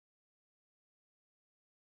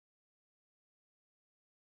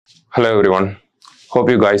Hello everyone. Hope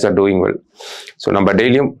you guys are doing well. So நம்ம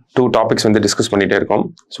டெய்லியும் 2 topics வந்து discuss பண்ணிட்டே இருக்கோம்.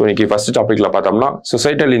 ஸோ இன்னைக்கு ஃபர்ஸ்ட் டாபிக்ல பார்த்தோம்னா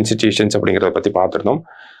சொசைட்டல் இன்ஸ்டிடியூஷன்ஸ் அப்படிங்கிறத பத்தி பார்த்துருந்தோம்.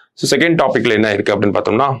 ஸோ செகண்ட் டாபிக்ல என்ன இருக்கு அப்படின்னு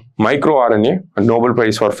பார்த்தோம்னா micro RNA Nobel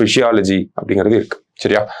prize for physiology அப்படிங்கிறது இருக்கு.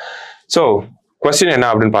 சரியா? ஸோ கொஸ்டின் என்ன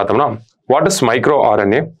அப்படின்னு பார்த்தோம்னா what is micro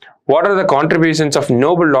RNA, what are the contributions of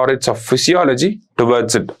Nobel laureates of physiology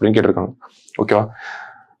towards it அப்படின்னு கேட்டிருக்காங்க. ஓகேவா?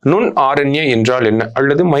 நுண் ஆர்என்ஏ என்றால் என்ன,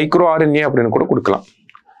 அல்லது மைக்ரோ ஆர்என்ஏ அப்படின்னு கூட கொடுக்கலாம்.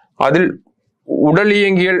 அதில்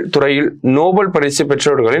உடலியங்கியல் துறையில் நோபல் பரிசு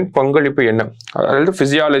பெற்றவர்களின் பங்களிப்பு என்ன, அதாவது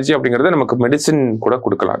பிசியாலஜி அப்படிங்கிறது நமக்கு மெடிசின் கூட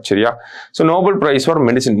கொடுக்கலாம். சரியா? So Nobel prize for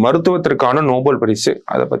medicine, மருத்துவத்திற்கான Nobel பரிசு,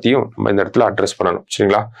 அதை பத்தியும் நம்ம இந்த இடத்துல அட்ரஸ் பண்ணணும்.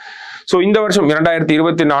 சரிங்களா? ஸோ இந்த வருஷம்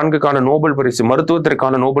 2024 நோபல் பரிசு,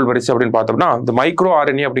 மருத்துவத்திற்கான நோபல் பரிசு அப்படின்னு பார்த்தோம்னா இந்த மைக்ரோ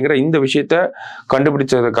ஆர்என்ஏ அப்படிங்கிற இந்த விஷயத்த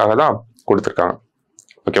கண்டுபிடிச்சதுக்காக தான் கொடுத்துருக்காங்க.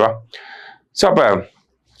 ஓகேவா? ஸோ அப்போ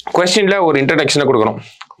கொஸ்டின்ல ஒரு இன்ட்ரடக்ஷனை கொடுக்கணும்.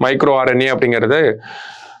 மைக்ரோ ஆர்என்ஏ அப்படிங்கிறது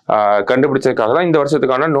கண்டுபிடிச்சதுக்காக தான் இந்த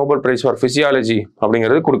வருஷத்துக்கான நோபல் பிரைஸ் ஃபார் பிசியாலஜி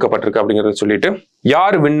அப்படிங்கிறது கொடுக்கப்பட்டிருக்கு அப்படிங்கிறத சொல்லிட்டு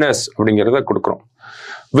யார் வின்னர்ஸ் அப்படிங்கிறத கொடுக்குறோம்.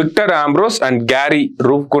 விக்டர் ஆம்ப்ரோஸ் அண்ட் கேரி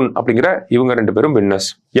ரூவ்குன் அப்படிங்கிற இவங்க 2 பேரும் வின்னர்ஸ்.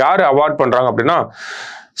 யார் அவார்ட் பண்றாங்க அப்படின்னா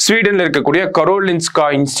ஸ்வீடன்ல இருக்கக்கூடிய கரோலின்ஸ்கா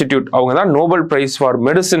இன்ஸ்டிடியூட், அவங்க தான் நோபல் பிரைஸ் ஃபார்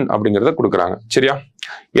மெடிசின் அப்படிங்கிறத கொடுக்குறாங்க. சரியா?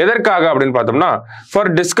 எதற்காக அப்படின்னு பார்த்தோம்னா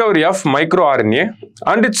for Discovery of micro RNA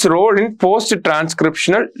and it's role in post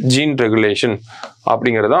transcriptional gene regulation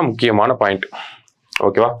அப்படிங்கிறது தான் முக்கியமான பாயிண்ட்.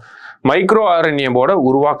 ஓகேவா? மைக்ரோ ஆர்என்ஏவோட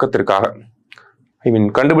உருவாக்கத்திற்காக,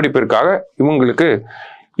 கண்டுபிடிப்பிற்காக இவங்களுக்கு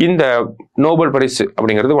இந்த நோபல் பரிசு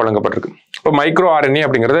அப்படிங்கிறது வழங்கப்பட்டிருக்கு. இப்போ மைக்ரோ ஆர்என்ஏ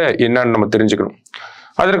அப்படிங்கிறத என்னன்னு நம்ம தெரிஞ்சுக்கணும்.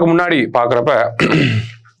 அதற்கு முன்னாடி பார்க்குறப்ப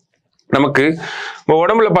நமக்கு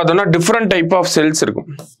உடம்புல பார்த்தோம்னா டிஃப்ரெண்ட் டைப் ஆஃப் செல்ஸ் இருக்கும்.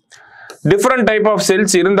 டிஃப்ரெண்ட் டைப் ஆஃப்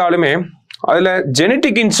செல்ஸ் இருந்தாலுமே அதில்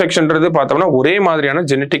ஜெனட்டிக் இன்ஸ்ட்ரக்ஷன்றது பார்த்தோம்னா ஒரே மாதிரியான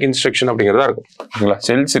ஜெனட்டிக் இன்ஸ்ட்ரக்ஷன் அப்படிங்கிறதா இருக்கும். ஓகேங்களா?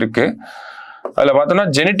 செல்ஸ் இருக்கு, அதில் பார்த்தோம்னா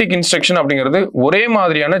ஜெனட்டிக் இன்ஸ்ட்ரக்ஷன் அப்படிங்கிறது ஒரே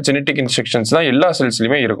மாதிரியான ஜெனட்டிக் இன்ஸ்ட்ரக்ஷன்ஸ் தான் எல்லா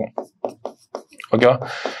செல்ஸ்லையுமே இருக்கும். ஓகேவா?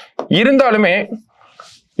 இருந்தாலுமே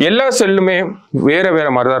எல்லா செல்லுமே வேற வேற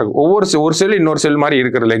மாதிரி தான் இருக்கும். ஒரு செல் இன்னொரு செல் மாதிரி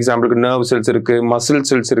இருக்கிறது. எக்ஸாம்பிளுக்கு நர்வ் செல்ஸ் இருக்கு, மசில்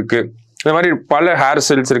செல்ஸ் இருக்கு, இந்த மாதிரி பல ஹேர்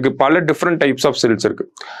செல்ஸ் இருக்கு, பல டிஃப்ரெண்ட் டைப்ஸ் ஆஃப் செல்ஸ் இருக்கு.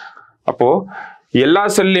 அப்போ எல்லா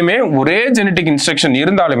செல்லையுமே ஒரே ஜெனட்டிக் இன்ஸ்ட்ரக்ஷன்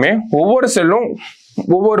இருந்தாலுமே ஒவ்வொரு செல்லும்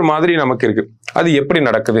ஒவ்வொரு மாதிரி நமக்கு இருக்கு. அது எப்படி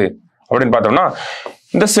நடக்குது அப்படின்னு பார்த்தோம்னா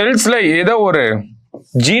இந்த செல்ஸ்ல ஏதோ ஒரு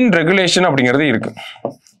ஜீன் ரெகுலேஷன் அப்படிங்கிறது இருக்கு.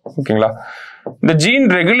 ஓகேங்களா? இந்த ஜீன்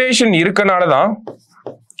ரெகுலேஷன் இருக்கனாலதான்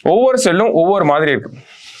ஒவ்வொரு செல்லும் ஒவ்வொரு மாதிரி இருக்கு.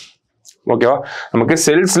 ஓகேவா? நமக்கு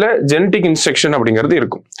செல்ஸ்ல ஜெனட்டிக் இன்ஸ்ட்ரக்ஷன் அப்படிங்கிறது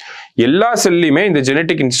இருக்கும். எல்லா செல்லையுமே இந்த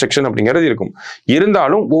ஜெனட்டிக் இன்ஸ்ட்ரக்ஷன் அப்படிங்கிறது இருக்கும்.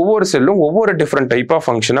 இருந்தாலும் ஒவ்வொரு செல்லும் ஒவ்வொரு டிஃப்ரெண்ட் டைப் ஆஃப்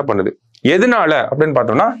ஃபங்க்ஷனை பண்ணுது. எதனால அப்படின்னு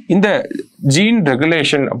பார்த்தோம்னா இந்த ஜீன்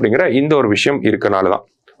ரெகுலேஷன் அப்படிங்கிற இந்த ஒரு விஷயம் இருக்கனாலதான்.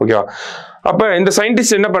 ஓகேவா? அப்ப இந்த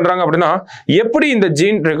சயின்டிஸ்ட் என்ன பண்றாங்க அப்படின்னா எப்படி இந்த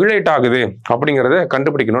ஜீன் ரெகுலேட் ஆகுது அப்படிங்கிறத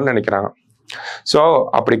கண்டுபிடிக்கணும்னு நினைக்கிறாங்க. ஸோ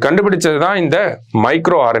அப்படி கண்டுபிடிச்சதுதான் இந்த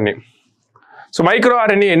micro RNA. So micro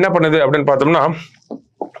RNA என்ன பண்ணுது அப்படின்னு பார்த்தோம்னா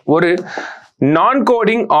ஒரு நான்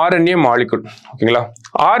கோடிங் ஆர்என்ஏ மாலிகுல். ஓகேங்களா?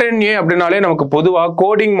 ஆர்என்ஏ அப்படின்னாலே நமக்கு பொதுவாக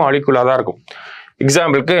கோடிங் மாலிகுலா தான் இருக்கும்.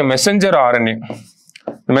 எக்ஸாம்பிளுக்கு மெசஞ்சர் ஆர்என்ஏ.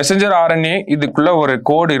 மெசஞ்சர் ஆர்என்ஏ இதுக்குள்ள ஒரு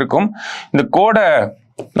கோடு இருக்கும். இந்த கோடை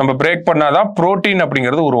நம்ம பிரேக் பண்ணாதான் புரோட்டீன்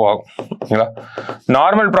அப்படிங்கிறது உருவாகும். ஓகேங்களா?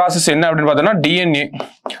 நார்மல் ப்ராசஸ் என்ன அப்படின்னு பார்த்தோம்னா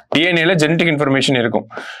டிஎன்ஏல ஜெனட்டிக் இன்ஃபர்மேஷன் இருக்கும்.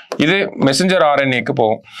 இது மெசஞ்சர் ஆர்என்ஏக்கு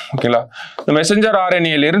போகும். ஓகேங்களா? இந்த மெசஞ்சர்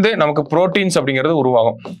ஆர்என்ஏல இருந்து நமக்கு புரோட்டீன்ஸ் அப்படிங்கிறது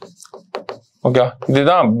உருவாகும். ஓகே,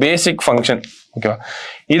 இதுதான் பேசிக் ஃபங்க்ஷன். ஓகேவா?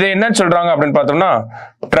 இதை என்ன சொல்றாங்க அப்படின்னு பார்த்தோம்னா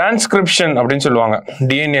டிரான்ஸ்கிரிப்ஷன் அப்படின்னு சொல்லுவாங்க.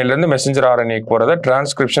 டிஎன்ஏல இருந்து மெசஞ்சர் ஆர்என்ஏக்கு போறத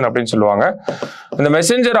டிரான்ஸ்கிரிப்ஷன் அப்படின்னு சொல்லுவாங்க. அந்த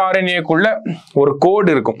மெசஞ்சர் ஆர்என்ஏக்குள்ள ஒரு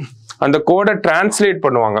கோடு இருக்கும். அந்த கோடை டிரான்ஸ்லேட்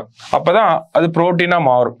பண்ணுவாங்க. அப்பதான் அது புரோட்டீனா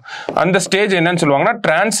மாறும். அந்த ஸ்டேஜ் என்னன்னு சொல்லுவாங்கன்னா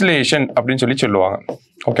டிரான்ஸ்லேஷன் அப்படின்னு சொல்லுவாங்க.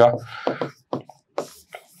 ஓகேவா?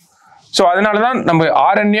 ஸோ அதனாலதான் நம்ம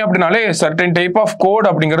ஆர்என்ஏ அப்படின்னாலே சர்டன் டைப் ஆஃப் கோட்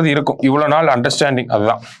அப்படிங்கிறது இருக்கும். இவ்வளவு நாள் அண்டர்ஸ்டாண்டிங்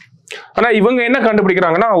அதுதான். ஆனா இவங்க என்ன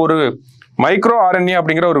கண்டுபிடிக்கிறாங்கன்னா ஒரு மைக்ரோ ஆர்என்ஏ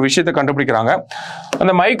அப்படிங்கிற ஒரு விஷயத்தை கண்டுபிடிக்கிறாங்க.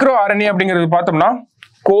 அந்த மைக்ரோ ஆர்என்ஏ அப்படிங்கிறது பார்த்தோம்னா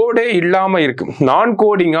கோடே இல்லாம இருக்கு, நான்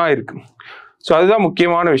கோடிங்கா இருக்கு. ஸோ அதுதான்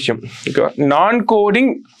முக்கியமான விஷயம். நான்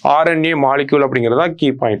கோடிங் ஆர்என்ஏ மாலிக்யூல் அப்படிங்கிறதா கீ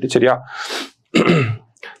பாயிண்ட். சரியா?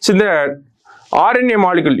 இந்த RNA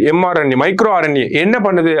molecule mRNA micro RNA என்ன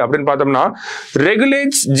பண்ணுது அப்படின்னு பார்த்தோம்னா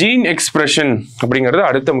ரெகுலேட்ஸ் ஜீன் எக்ஸ்பிரஷன் அப்படிங்கிறது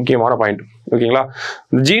அடுத்த முக்கியமான பாயிண்ட். ஓகேங்களா?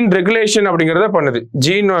 ஜீன் ரெகுலேஷன் அப்படிங்கிறத பண்ணுது.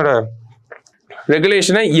 ஜீனோட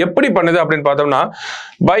ரெகுலேஷனை எப்படி பண்ணுது அப்படின்னு பார்த்தோம்னா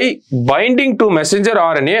by binding to messenger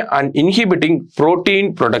RNA and inhibiting protein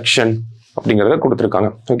production அப்படிங்கிறத கொடுத்துருக்காங்க.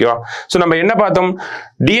 ஓகேவா? ஸோ நம்ம என்ன பார்த்தோம்,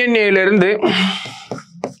 டிஎன்ஏல இருந்து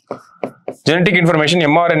ஜெனட்டிக் இன்ஃபர்மேஷன்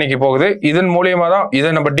எம்ஆர்என்ஏக்கு போகுது. இதன் மூலியமா தான் இதை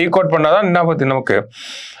நம்ம டீகோட் பண்ணாதான் என்ன நமக்கு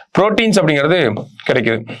புரோட்டீன்ஸ் அப்படிங்கிறது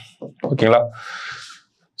கிடைக்குது. ஓகேங்களா?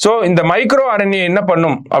 ஸோ இந்த மைக்ரோ ஆர்என்ஏ என்ன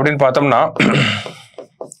பண்ணும் அப்படின்னு பார்த்தோம்னா,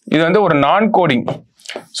 இது வந்து ஒரு நான் கோடிங்.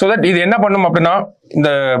 ஸோ தட் இது என்ன பண்ணும் அப்படின்னா, இந்த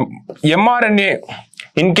எம்ஆர்என்ஏ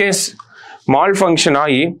இன்கேஸ் மால் ஃபங்க்ஷன்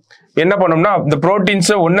ஆகி என்ன பண்ணும்னா, இந்த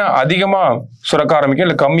ப்ரோட்டீன்ஸை ஒன்று அதிகமாக சுரக்க ஆரம்பிக்கும்,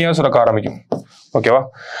 இல்லை கம்மியாக சுரக்க ஆரம்பிக்கும். ஓகேவா?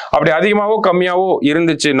 அப்படி அதிகமாகவோ கம்மியாவோ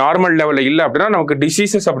இருந்துச்சு, நார்மல் லெவலில் இல்லை அப்படின்னா நமக்கு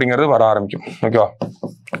டிசீசஸ் அப்படிங்கிறது வர ஆரம்பிக்கும். ஓகேவா?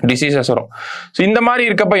 டிசீசஸ் வரும். ஸோ இந்த மாதிரி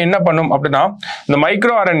இருக்கப்ப என்ன பண்ணும் அப்படின்னா, இந்த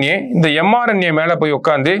மைக்ரோ ஆர்என்ஏ இந்த எம்ஆர்என்ஏ மேலே போய்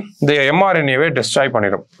உட்காந்து இந்த எம்ஆர்என்ஏவை டிஸ்ட்ராய்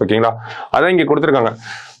பண்ணிடும். ஓகேங்களா? அதான் இங்கே கொடுத்துருக்காங்க,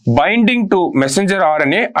 binding to messenger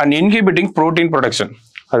RNA and inhibiting protein production.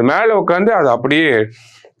 அது மேலே உட்காந்து அது அப்படியே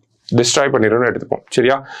டிஸ்ட்ராய் பண்ணிடும்னு எடுத்துப்போம்.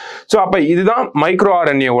 சரியா? ஸோ அப்போ இதுதான் மைக்ரோ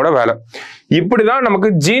ஆர்என்ஏவோட வேலை. இப்படிதான் நமக்கு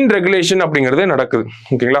ஜீன் ரெகுலேஷன் அப்படிங்கிறது நடக்குது.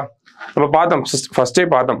 ஓகேங்களா? நம்ம பார்த்தோம், ஃபர்ஸ்டே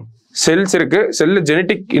பார்த்தோம், செல்ஸ் இருக்கு, செல்ல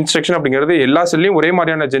ஜெனட்டிக் இன்ஸ்ட்ரக்ஷன் அப்படிங்கிறது எல்லா செல்லையும் ஒரே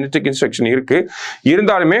மாதிரியான ஜெனட்டிக் இன்ஸ்ட்ரக்ஷன் இருக்கு.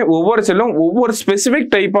 இருந்தாலுமே ஒவ்வொரு செல்லும் ஒவ்வொரு ஸ்பெசிபிக்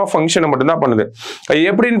டைப் ஆஃப் ஃபங்க்ஷனை மட்டும்தான் பண்ணுது.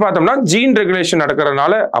 எப்படின்னு பார்த்தோம்னா, ஜீன் ரெகுலேஷன்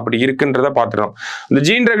நடக்கிறதுனால அப்படி இருக்குன்றத பார்த்துட்டோம். இந்த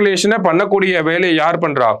ஜீன் ரெகுலேஷனை பண்ணக்கூடிய வேலையை யார்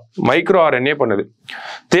பண்றா? மைக்ரோ ஆர்என்ஏ பண்ணுது.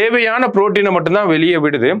 தேவையான புரோட்டீனை மட்டும்தான் வெளியே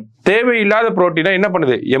விடுது. தேவையில்லாத புரோட்டீனை என்ன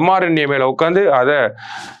பண்ணுது? எம்ஆர்என்ஏ மேல உட்காந்து அதை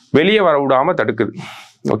வெளியே வர விடாம தடுக்குது.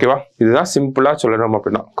 ஓகேவா? இதுதான் சிம்பிளா சொல்லணும்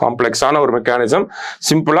அப்படின்னா, காம்ப்ளெக்ஸான ஒரு மெக்கானிசம்,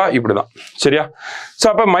 சிம்பிளா இப்படிதான். சரியா? ஸோ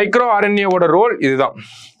அப்ப மைக்ரோ ஆர்என்ஏவோட ரோல் இதுதான்,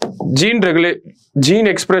 ஜீன்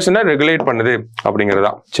எக்ஸ்பிரஷனை ரெகுலேட் பண்ணுது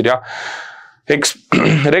அப்படிங்கிறதா. சரியா?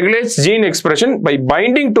 regulates gene expression by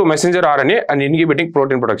binding to messenger RNA and inhibiting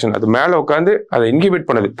protein production. அது மேல உட்காந்து அதை இன்ஹிபிட்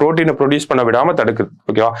பண்ணுது, புரோட்டீனை ப்ரொடியூஸ் பண்ண விடாம தடுக்குது.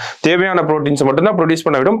 ஓகேவா? தேவையான ப்ரோட்டீன்ஸை மட்டும் தான் ப்ரொடியூஸ்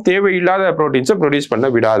பண்ண விடும், தேவையில்லாத ப்ரோட்டீன்ஸை ப்ரொடியூஸ் பண்ண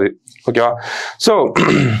விடாது. ஓகேவா?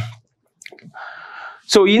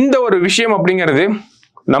 ஸோ இந்த ஒரு விஷயம் அப்படிங்கிறது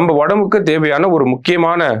நம்ம உடம்புக்கு தேவையான ஒரு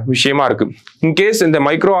முக்கியமான விஷயமா இருக்கு. இன்கேஸ் இந்த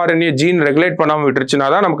மைக்ரோ ஆர்என்ஏ ஜீன் ரெகுலேட் பண்ணாமல் விட்டுருச்சுன்னா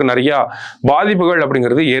தான் நமக்கு நிறைய பாதிப்புகள்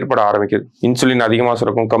அப்படிங்கிறது ஏற்பட ஆரம்பிக்குது. இன்சுலின் அதிகமாக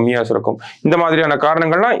சுரக்கும், கம்மியாக சுரக்கும், இந்த மாதிரியான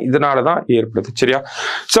காரணங்கள்லாம் இதனால தான் ஏற்படுது. சரியா?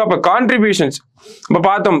 ஸோ அப்போ கான்ட்ரிபியூஷன்ஸ் இப்போ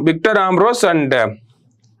பார்த்தோம், விக்டர் ஆம்ப்ரோஸ் அண்ட்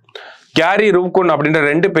கேரி ரூப்குன் அப்படின்ற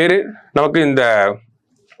 2 பேர் நமக்கு இந்த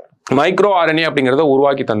மைக்ரோ ஆர்என்ஏ அப்படிங்கிறத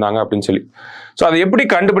உருவாக்கி தந்தாங்க அப்படின்னு சொல்லி. ஸோ அதை எப்படி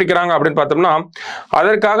கண்டுபிடிக்கிறாங்க அப்படின்னு பார்த்தோம்னா,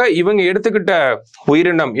 அதற்காக இவங்க எடுத்துக்கிட்ட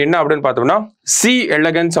உயிரினம் என்ன அப்படின்னு பார்த்தோம்னா, சி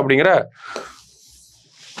எலகன்ஸ் அப்படிங்கிற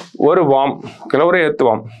ஒரு வாம், ஒரு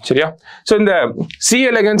எத்துவாம். சரியா? ஸோ இந்த சி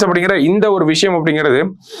எலகன்ஸ் அப்படிங்கிற இந்த ஒரு விஷயம் அப்படிங்கிறது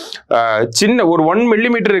சின்ன ஒரு 1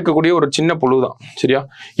 மில்லிமீட்டர் இருக்கக்கூடிய ஒரு சின்ன புழு தான். சரியா?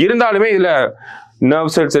 இருந்தாலுமே இதுல நர்வ்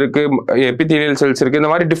செல்ஸ் இருக்கு, எபிதீலியல் செல்ஸ் இருக்கு, இந்த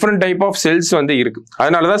மாதிரி டிஃப்ரெண்ட் டைப் ஆஃப் செல்ஸ் வந்து இருக்கு.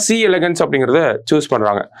 அதனாலதான் சி எலகன்ஸ் அப்படிங்கிறத சூஸ்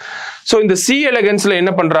பண்றாங்க. ஸோ இந்த சி எலகன்ஸ்ல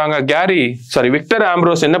என்ன பண்றாங்க, விக்டர்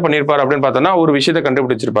ஆம்ப்ரோஸ் என்ன பண்ணிருப்பார் அப்படின்னு பார்த்தோம்னா, ஒரு விஷயத்தை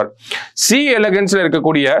கண்டுபிடிச்சிருப்பார். சி எலகன்ஸ்ல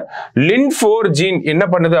இருக்கக்கூடிய LIN4 ஜீன் என்ன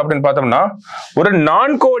பண்ணுது அப்படின்னு பார்த்தோம்னா, ஒரு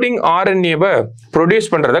நான் கோடிங் ஆர்என்ஏவை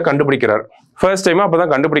ப்ரொடியூஸ் பண்றதை கண்டுபிடிக்கிறார். ஃபர்ஸ்ட் டைம்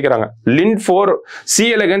அப்பதான் கண்டுபிடிக்கிறாங்க. LIN4 சி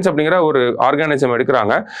எலகன்ஸ் அப்படிங்கிற ஒரு ஆர்கானிசம்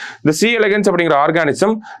எடுக்கிறாங்க. இந்த சி எலகன்ஸ் அப்படிங்கிற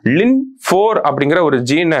ஆர்கானிசம் LIN4 அப்படிங்கிற ஒரு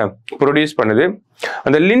ஜீனை ப்ரொடியூஸ் பண்ணுது.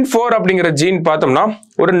 அந்த LIN4 அப்படிங்கிற ஜீன் பார்த்தோம்னா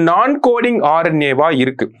ஒரு நான் கோடிங் ஆர்என்ஏவா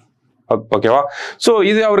இருக்கு. ஓகேவா? ஸோ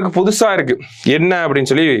இது அவருக்கு புதுசா இருக்கு. என்ன அப்படின்னு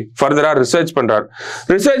சொல்லி ஃபர்தரா ரிசர்ச் பண்றாரு.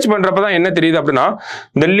 ரிசர்ச் பண்றப்பதான் என்ன தெரியுது அப்படின்னா,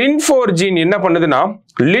 இந்த LIN4 ஜீன் என்ன பண்ணுதுன்னா,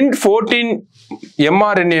 LIN14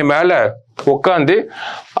 mRNA மேல உட்காந்து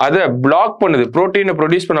அதை பிளாக் பண்ணுது, புரோட்டீனை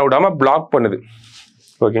ப்ரொடியூஸ் பண்ண விடாம பிளாக் பண்ணுது.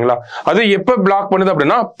 ஓகேங்களா? அது எப்ப பிளாக் பண்ணுது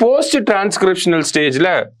அப்படின்னா, போஸ்ட் டிரான்ஸ்கிரிப்ஷனல் ஸ்டேஜ்ல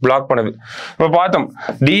பிளாக் பண்ணுது. இப்ப பார்த்தோம்,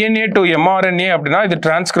 DNA to mRNA அப்படின்னா இது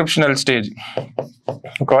டிரான்ஸ்கிரிப்ஷனல் ஸ்டேஜ்.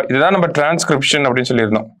 இதுதான் நம்ம டிரான்ஸ்கிரிப்ஷன் அப்படின்னு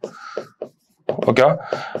சொல்லியிருந்தோம். ஓகே,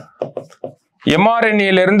 mRNA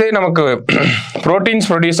இருந்து நமக்கு புரோட்டீன்ஸ்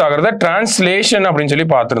ப்ரொடியூஸ் ஆகிறத டிரான்ஸ்லேஷன் அப்படின்னு சொல்லி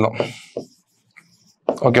பார்த்துருந்தோம்.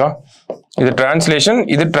 ஓகேவா? இது டிரான்ஸ்லேஷன்,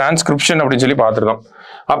 இது டிரான்ஸ்கிரிப்ஷன் அப்படின்னு சொல்லி பார்த்துருந்தோம்.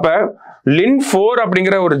 அப்ப LIN4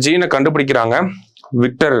 அப்படிங்கிற ஒரு ஜீனை கண்டுபிடிக்கிறாங்க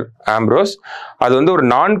விக்டர் ஆம்ப்ரோஸ். அது வந்து ஒரு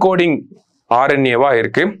நான் கோடிங் ஆர்என்ஏவா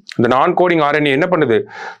இருக்கு. இந்த நான் கோடிங் ஆர்என்ஏ என்ன பண்ணுது,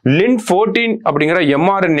 LIN14 அப்படிங்கிற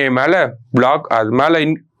mRNA மேல பிளாக், அது மேல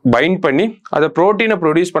பைண்ட் பண்ணி அதை புரோட்டீனை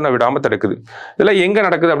ப்ரொடியூஸ் பண்ண விடாம தடுக்குது. இதெல்லாம் எங்க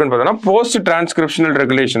நடக்குது அப்படின்னு பார்த்தோம்னா, போஸ்ட் டிரான்ஸ்கிரிப்ஷனல்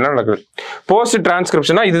ரெகுலேஷன்ல நடக்குது. போஸ்ட்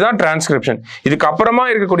டிரான்ஸ்கிரிப்ஷனா இதுதான் டிரான்ஸ்கிரிப்ஷன். இதுக்கு அப்புறமா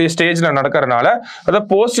இருக்கக்கூடிய ஸ்டேஜ்ல நடக்கிறதுனால அதை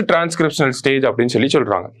போஸ்ட் டிரான்ஸ்கிரிப்ஷனல் ஸ்டேஜ் அப்படின்னு சொல்லி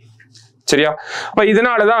சொல்றாங்க. சரியா? அப்ப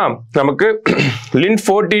இதனாலதான் நமக்கு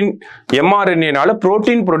LIN14 mRNA-னால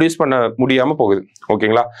புரோட்டீன் ப்ரொடியூஸ் பண்ண முடியாம போகுது.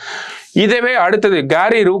 ஓகேங்களா? இதவே அடுத்தது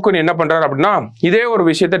கேரி ரூப்குன் என்ன பண்றாரு அப்படின்னா, இதே ஒரு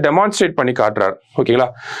விஷயத்தை டெமான்ஸ்ட்ரேட் பண்ணி காட்டுறாரு. ஓகேங்களா?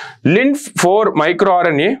 LIN4 micro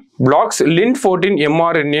RNA blocks LIN14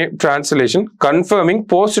 mRNA translation confirming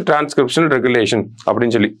post transcriptional regulation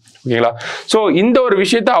அப்படின்னு சொல்லி. ஓகேங்களா? சோ இந்த ஒரு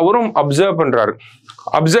விஷயத்தை அவரும் அப்சர்வ் பண்றாரு.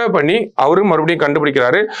 அப்சர்வ் பண்ணி அவரும் மறுபடியும்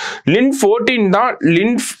கண்டுபிடிக்கிறாரு. லின் 14 தான்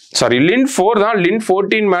லின் 4 தான் லின்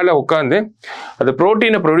 14 மேல உட்காந்து அது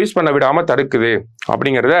புரோட்டீனை ப்ரொடியூஸ் பண்ண விடாம தடுக்குது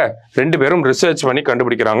அப்படிங்கிறத 2 பேரும் ரிசர்ச் பண்ணி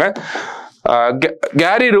கண்டுபிடிக்கிறாங்க.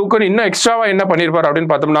 கேரி ரூக்கன் இன்னும் எக்ஸ்ட்ராவா என்ன பண்ணிருப்பாரு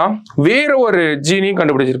அப்படின்னு பார்த்தோம்னா வேற ஒரு ஜீனையும்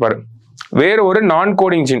கண்டுபிடிச்சிருப்பாரு. வேற ஒரு நான்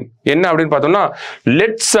கோடிங் ஜீன் என்ன அப்படின்னு பார்த்தோம்னா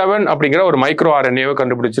LET7 அப்படிங்கிற ஒரு மைக்ரோ ஆர்என்ஏவை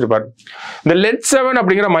கண்டுபிடிச்சிருப்பாரு. இந்த LET7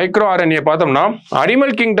 அப்படிங்கிற மைக்ரோ ஆர்என்ஏ பார்த்தோம்னா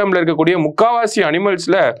அனிமல் கிங்டம்ல இருக்கக்கூடிய முக்காவாசி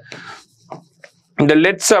அனிமல்ஸ்ல இந்த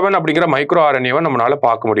LET7 அப்படிங்கிற மைக்ரோ ஆர்என்ஏவை நம்மளால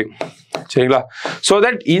பார்க்க முடியும். சரிங்களா? சோ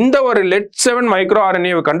தட் இந்த ஒரு LET7 மைக்ரோ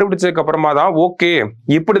ஆர்என்ஏவை கண்டுபிடிச்சதுக்கு அப்புறமா தான் ஓகே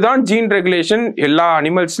இப்படிதான் ஜீன் ரெகுலேஷன் எல்லா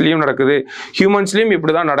அனிமல்ஸ்லயும் நடக்குது, ஹியூமன்ஸ்லயும்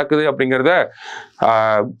இப்படிதான் நடக்குது அப்படிங்கிறத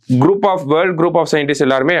வேர்ல்ட் குரூப் ஆஃப் சயின்டிஸ்ட்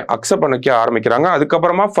எல்லாருமே அக்செப்ட் பண்ணிக்க ஆரம்பிக்கிறாங்க.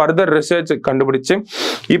 அதுக்கப்புறமா ஃபர்தர் ரிசர்ச் கண்டுபிடிச்சு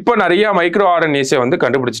இப்போ நிறைய மைக்ரோ ஆர்என்ஏஸை வந்து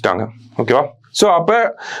கண்டுபிடிச்சிட்டாங்க. ஓகேவா? ஸோ அப்போ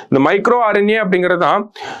இந்த மைக்ரோ ஆர்என்ஏ அப்படிங்கிறது தான்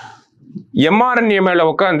எம்ஆர்என்ஏ மேல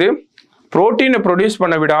உட்காந்து புரோட்டீனை ப்ரொடியூஸ்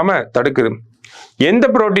பண்ண விடாம தடுக்குது. எந்த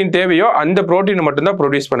புரோட்டீன் தேவையோ அந்த புரோட்டீனை மட்டும்தான்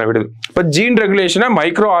ப்ரொடியூஸ் பண்ண விடுது. இப்போ ஜீன் ரெகுலேஷனை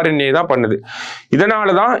மைக்ரோ ஆர்என்ஏ தான் பண்ணுது.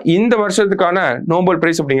 இதனால தான் இந்த வருஷத்துக்கான நோபல்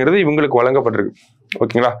பிரைஸ் அப்படிங்கிறது இவங்களுக்கு வழங்கப்பட்டிருக்கு.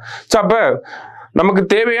 ஓகேங்களா? ஸோ அப்போ நமக்கு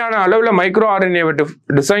தேவையான அளவில் மைக்ரோ ஆர்என்ஏவை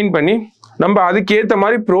டிசைன் பண்ணி நம்ம அதுக்கேற்ற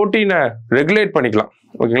மாதிரி புரோட்டீனை ரெகுலேட் பண்ணிக்கலாம்.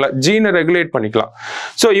 ஓகேங்களா? ஜீனை ரெகுலேட் பண்ணிக்கலாம்.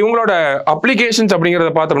 ஸோ இவங்களோட அப்ளிகேஷன்ஸ்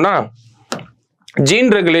அப்படிங்கிறத பார்த்தோம்னா ஜீன்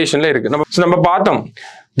ரெகுலேஷன்ல இருக்கு. நம்ம பார்த்தோம்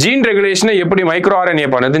ஜீன் ரெகுலேஷனை எப்படி மைக்ரோ ஆர்என்ஏ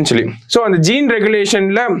பண்ணுதுன்னு சொல்லி. ஸோ அந்த ஜீன்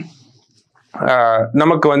ரெகுலேஷன்ல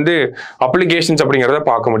நமக்கு வந்து அப்ளிகேஷன்ஸ் அப்படிங்கிறத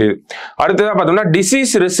பார்க்க முடியுது. அடுத்ததாக பார்த்தோம்னா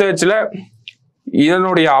டிசீஸ் ரிசர்ச்ல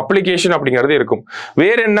இதனுடைய அப்ளிகேஷன் அப்படிங்கிறது இருக்கும்.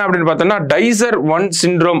 வேற என்ன அப்படின்னு பார்த்தோம்னா டைசர் 1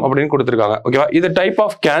 சிண்ட்ரோம் அப்படின்னு கொடுத்துருக்காங்க. ஓகேவா? இது டைப்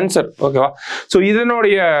ஆஃப் கேன்சர். ஓகேவா? ஸோ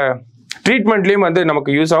இதனுடைய ட்ரீட்மெண்ட்லேயும் வந்து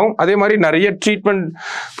நமக்கு யூஸ் ஆகும். அதே மாதிரி நிறைய ட்ரீட்மெண்ட்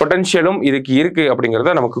பொட்டன்ஷியலும் இதுக்கு இருக்கு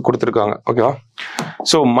அப்படிங்கிறத நமக்கு கொடுத்துருக்காங்க. ஓகேவா?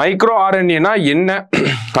 ஸோ மைக்ரோ ஆர்என்ஏனா என்ன,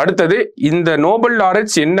 அடுத்தது இந்த நோபல்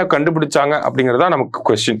லாரன்ஸ் என்ன கண்டுபிடிச்சாங்க அப்படிங்கிறதா நமக்கு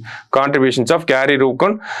கொஸ்டின். கான்ட்ரிபியூஷன்ஸ் ஆஃப் கேரி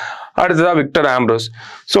ரூக்கன், அடுத்ததா விக்டர் ஆம்ப்ரோஸ்.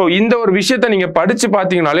 ஸோ இந்த ஒரு விஷயத்த நீங்க படிச்சு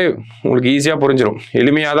பார்த்தீங்கனாலே உங்களுக்கு ஈஸியா புரிஞ்சிடும்,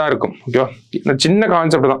 எளிமையா தான் இருக்கும். ஓகேவா? சின்ன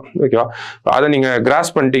கான்செப்ட் தான். ஓகேவா? அதை நீங்க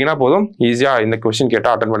கிராஸ் பண்ணிட்டீங்கன்னா போதும், ஈஸியா இந்த கொஸ்டின்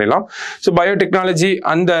கேட்டால் அட்டன் பண்ணிடலாம். ஸோ பயோடெக்னாலஜி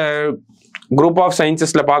அந்த குரூப் ஆஃப்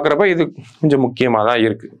சயின்சஸ்ல பாக்குறப்ப இது கொஞ்சம் முக்கியமாக தான்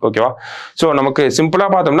இருக்கு. ஓகேவா? ஸோ நமக்கு சிம்பிளா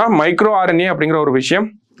பார்த்தோம்னா மைக்ரோ ஆர்என்ஏ அப்படிங்கிற ஒரு விஷயம்,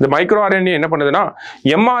 இந்த மைக்ரோ ஆர்என்ஏ என்ன பண்ணுதுன்னா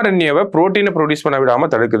எம்ஆர்என்ஏவை புரோட்டீனை ப்ரொடியூஸ் பண்ண விடாம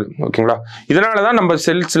தடுக்குது. ஓகேங்களா? இதனாலதான் நம்ம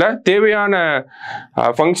செல்ஸ்ல தேவையான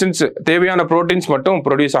ஃபங்க்ஷன்ஸ், தேவையான ப்ரோட்டீன்ஸ் மட்டும்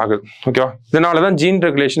ப்ரொடியூஸ் ஆகுது. ஓகேவா? இதனாலதான் ஜீன்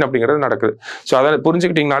ரெகுலேஷன் அப்படிங்கிறது நடக்குது. ஸோ அதை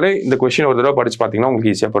புரிஞ்சுக்கிட்டீங்கனாலே இந்த கொஸ்டின் ஒரு தடவை படிச்சு பார்த்தீங்கன்னா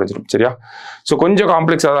உங்களுக்கு ஈஸியா புரிஞ்சிடும். சரியா? ஸோ கொஞ்சம்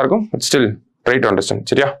காம்ப்ளெக்ஸாக தான் இருக்கும், but still try to understand.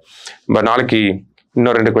 சரியா? நாளைக்கு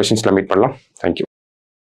இன்னும் 2 கொஸ்டின்ஸ்ல மீட் பண்ணலாம். தேங்க்யூ.